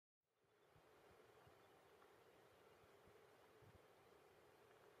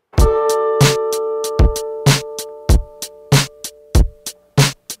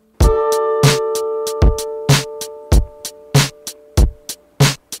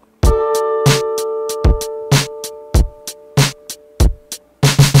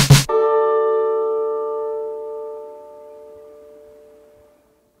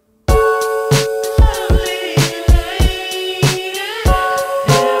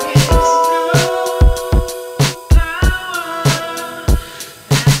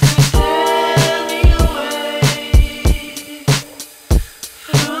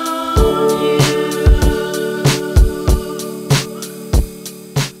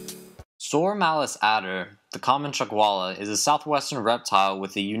Sauromalus Ater, the common Chuckwalla, is a southwestern reptile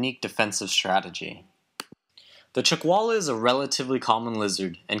with a unique defensive strategy. The Chuckwalla is a relatively common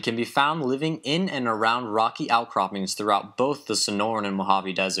lizard and can be found living in and around rocky outcroppings throughout both the Sonoran and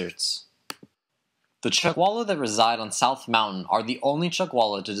Mojave deserts. The Chuckwalla that reside on South Mountain are the only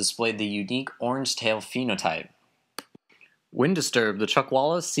Chuckwalla to display the unique orange tail phenotype. When disturbed, the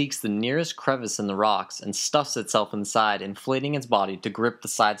Chuckwalla seeks the nearest crevice in the rocks and stuffs itself inside, inflating its body to grip the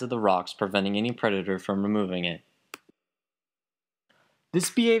sides of the rocks, preventing any predator from removing it. This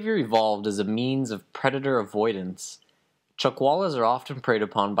behavior evolved as a means of predator avoidance. Chuckwallas are often preyed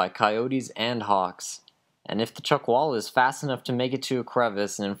upon by coyotes and hawks, and if the Chuckwalla is fast enough to make it to a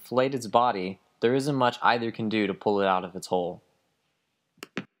crevice and inflate its body, there isn't much either can do to pull it out of its hole.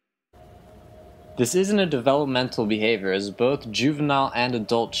 This isn't a developmental behavior, as both juvenile and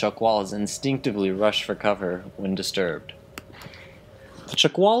adult Chuckwallas instinctively rush for cover when disturbed. The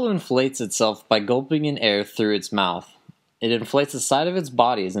Chuckwalla inflates itself by gulping in air through its mouth. It inflates the side of its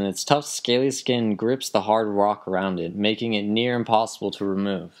body and its tough scaly skin grips the hard rock around it, making it near impossible to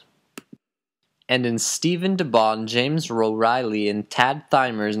remove. And in Stephen DeBond, James O'Reilly, and Tad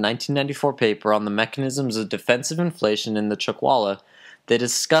Thimer's 1994 paper on the mechanisms of defensive inflation in the Chuckwalla, they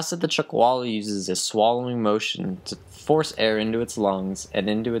discuss that the Chuckwalla uses a swallowing motion to force air into its lungs and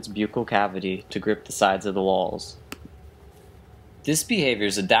into its buccal cavity to grip the sides of the walls. This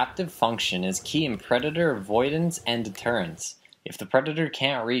behavior's adaptive function is key in predator avoidance and deterrence. If the predator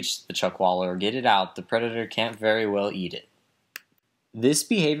can't reach the Chuckwalla or get it out, the predator can't very well eat it. This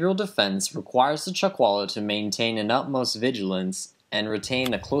behavioral defense requires the Chuckwalla to maintain an utmost vigilance and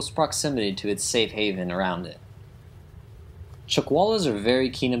retain a close proximity to its safe haven around it. Chuckwallas are very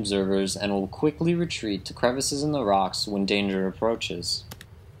keen observers and will quickly retreat to crevices in the rocks when danger approaches.